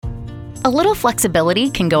A little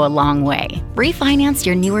flexibility can go a long way. Refinance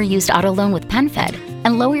your newer used auto loan with PenFed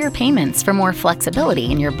and lower your payments for more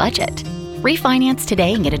flexibility in your budget. Refinance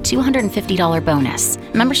today and get a $250 bonus.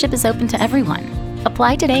 Membership is open to everyone.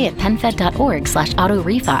 Apply today at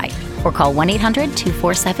penfed.org/auto-refi or call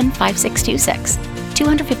 1-800-247-5626.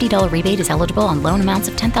 $250 rebate is eligible on loan amounts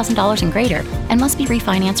of $10,000 and greater and must be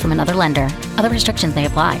refinanced from another lender. Other restrictions may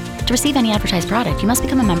apply. To receive any advertised product, you must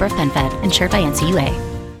become a member of PenFed, insured by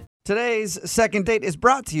NCUA. Today's second date is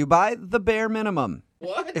brought to you by the bare minimum.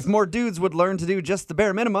 What? If more dudes would learn to do just the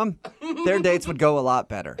bare minimum, their dates would go a lot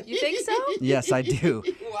better. You think so? Yes, I do.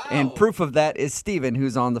 Wow. And proof of that is Steven,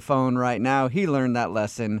 who's on the phone right now. He learned that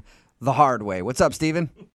lesson the hard way. What's up,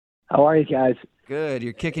 Steven? How are you guys? Good.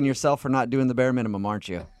 You're kicking yourself for not doing the bare minimum, aren't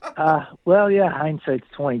you? Well, yeah, hindsight's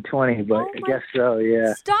 20/20, but I guess so,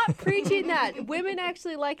 yeah. Stop preaching that. Women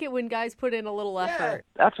actually like it when guys put in a little effort.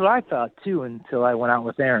 That's what I thought, too, until I went out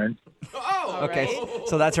with Erin. Oh, Okay, right.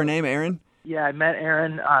 so that's her name, Erin? Yeah, I met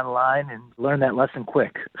Erin online and learned that lesson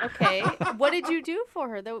quick. Okay. What did you do for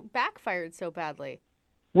her that backfired so badly?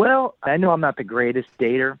 Well, I know I'm not the greatest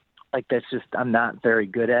dater. Like, that's just, I'm not very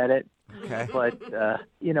good at it. Okay. But, I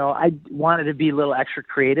wanted to be a little extra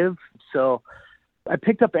creative. So I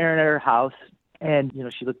picked up Erin at her house, and,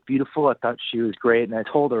 she looked beautiful. I thought she was great, and I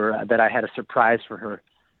told her that I had a surprise for her.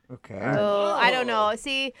 Okay. Oh, I don't know.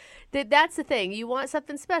 See, that's the thing. You want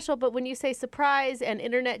something special, but when you say surprise and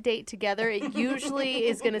internet date together, it usually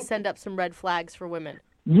is going to send up some red flags for women.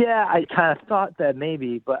 Yeah, I kind of thought that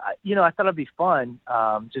maybe, but, I thought it'd be fun,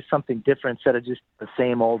 just something different instead of just the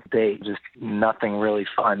same old date, just nothing really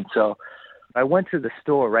fun. So I went to the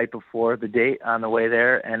store right before the date on the way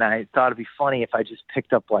there, and I thought it'd be funny if I just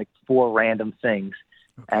picked up, 4 random things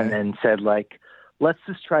and then said, let's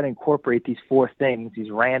just try to incorporate these 4 things,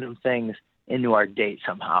 these random things, into our date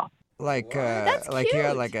somehow. That's you got cute.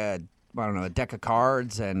 a deck of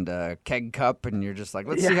cards and a keg cup, and you're just like,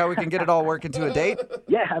 let's see how we can get it all work into a date?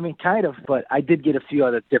 Yeah, kind of, but I did get a few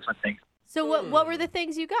other different things. So what were the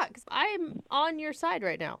things you got? Because I'm on your side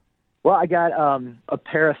right now. Well, I got a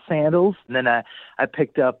pair of sandals, and then I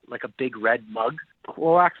picked up a big red mug,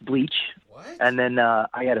 Clorox bleach, What? and then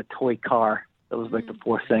I got a toy car. That was the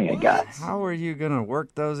 4th thing I got. How are you going to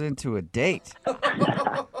work those into a date?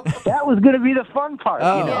 That was going to be the fun part,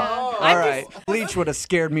 Oh, Yeah. all I'm right. Bleach would have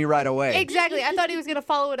scared me right away. Exactly. I thought he was going to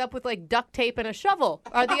follow it up with duct tape and a shovel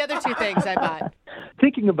are the other 2 things I bought.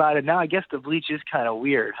 Thinking about it now, I guess the bleach is kind of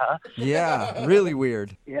weird, huh? Yeah, really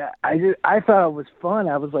weird. Yeah, I thought it was fun.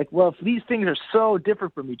 I was like, well, if these things are so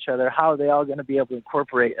different from each other, how are they all going to be able to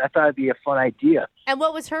incorporate? I thought it'd be a fun idea. And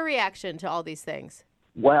what was her reaction to all these things?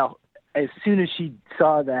 Well, as soon as she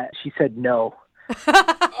saw that, she said no.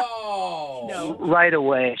 Oh. No. Right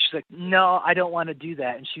away. She's like, no, I don't want to do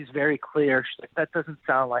that. And she's very clear. She's like, that doesn't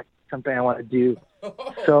sound like something I want to do.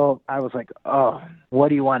 So I was like, oh, what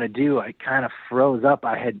do you want to do? I kind of froze up.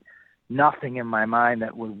 I had nothing in my mind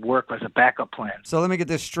that would work as a backup plan. So let me get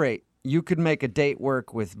this straight. You could make a date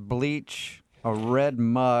work with bleach, a red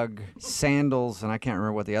mug, sandals, and I can't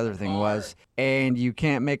remember what the other thing was. And you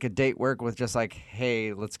can't make a date work with just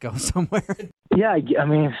hey, let's go somewhere. Yeah, I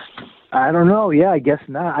mean, I don't know. Yeah, I guess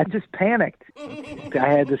not. I just panicked. I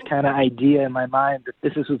had this kind of idea in my mind that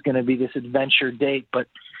this was going to be this adventure date, but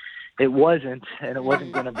it wasn't, and it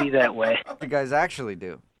wasn't going to be that way. What do you guys actually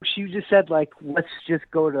do? She just said, let's just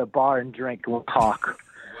go to a bar and drink and we'll talk.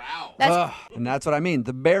 Wow. And that's what I mean,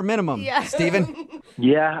 the bare minimum, Yeah. Steven.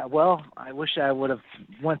 Yeah, well, I wish I would have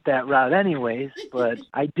went that route anyways, but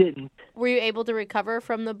I didn't. Were you able to recover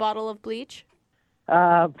from the bottle of bleach?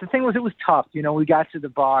 The thing was, it was tough. We got to the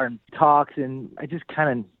bar and talked, and I just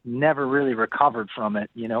kind of never really recovered from it.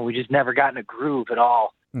 We just never got in a groove at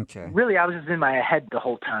all. Okay. Really, I was just in my head the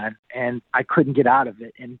whole time, and I couldn't get out of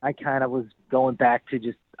it. And I kind of was going back to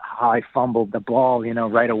just how I fumbled the ball,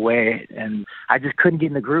 right away, and I just couldn't get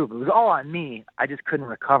in the groove. It was all on me. I just couldn't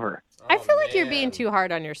recover. I feel like you're being too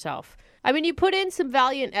hard on yourself. I mean, you put in some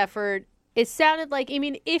valiant effort. It sounded like,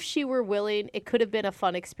 if she were willing, it could have been a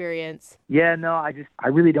fun experience. Yeah, no, I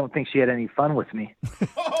really don't think she had any fun with me.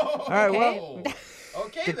 All right, well,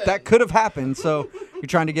 Okay, then. that could have happened. So you're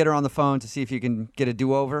trying to get her on the phone to see if you can get a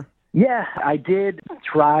do-over? Yeah, I did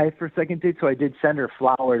try for second date, so I did send her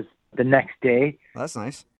flowers the next day. Well, that's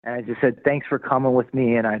nice. And I just said, thanks for coming with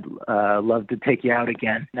me, and I'd love to take you out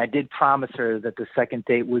again. And I did promise her that the second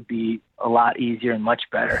date would be a lot easier and much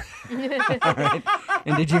better. All right.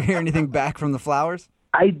 And did you hear anything back from the flowers?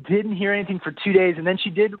 I didn't hear anything for 2 days, and then she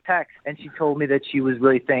did text, and she told me that she was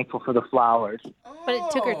really thankful for the flowers. But it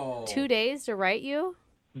took her 2 days to write you?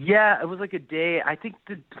 Yeah, it was like a day. I think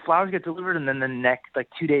the flowers got delivered, and then the next, like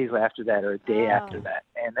 2 days after that, or a day after that.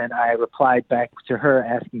 And then I replied back to her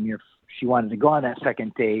asking me if she wanted to go on that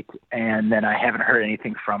second date, and then I haven't heard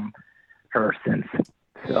anything from her since.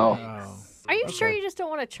 So, Are you sure you just don't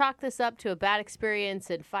want to chalk this up to a bad experience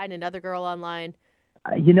and find another girl online?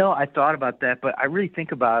 I thought about that, but I really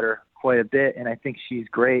think about her quite a bit, and I think she's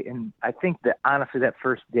great. And I think that honestly, that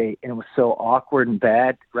first date, and it was so awkward and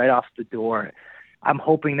bad right off the door. I'm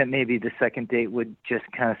hoping that maybe the second date would just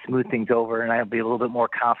kind of smooth things over, and I'll be a little bit more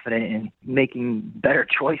confident in making better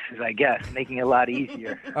choices, I guess, making it a lot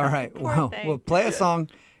easier. All right. Well, we'll play a song,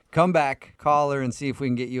 come back, call her, and see if we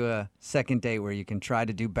can get you a second date where you can try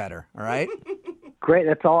to do better. All right? Great.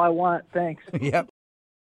 That's all I want. Thanks. Yep.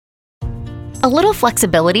 A little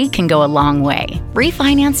flexibility can go a long way.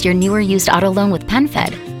 Refinance your newer used auto loan with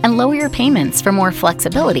PenFed and lower your payments for more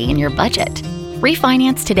flexibility in your budget.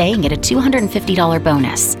 Refinance today and get a $250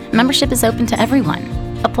 bonus. Membership is open to everyone.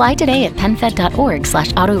 Apply today at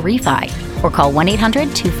penfed.org/auto-refi or call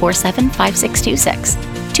 1-800-247-5626.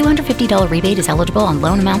 $250 rebate is eligible on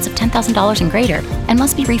loan amounts of $10,000 and greater and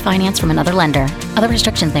must be refinanced from another lender. Other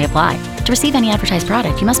restrictions may apply. To receive any advertised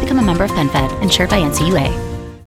product, you must become a member of PenFed, insured by NCUA.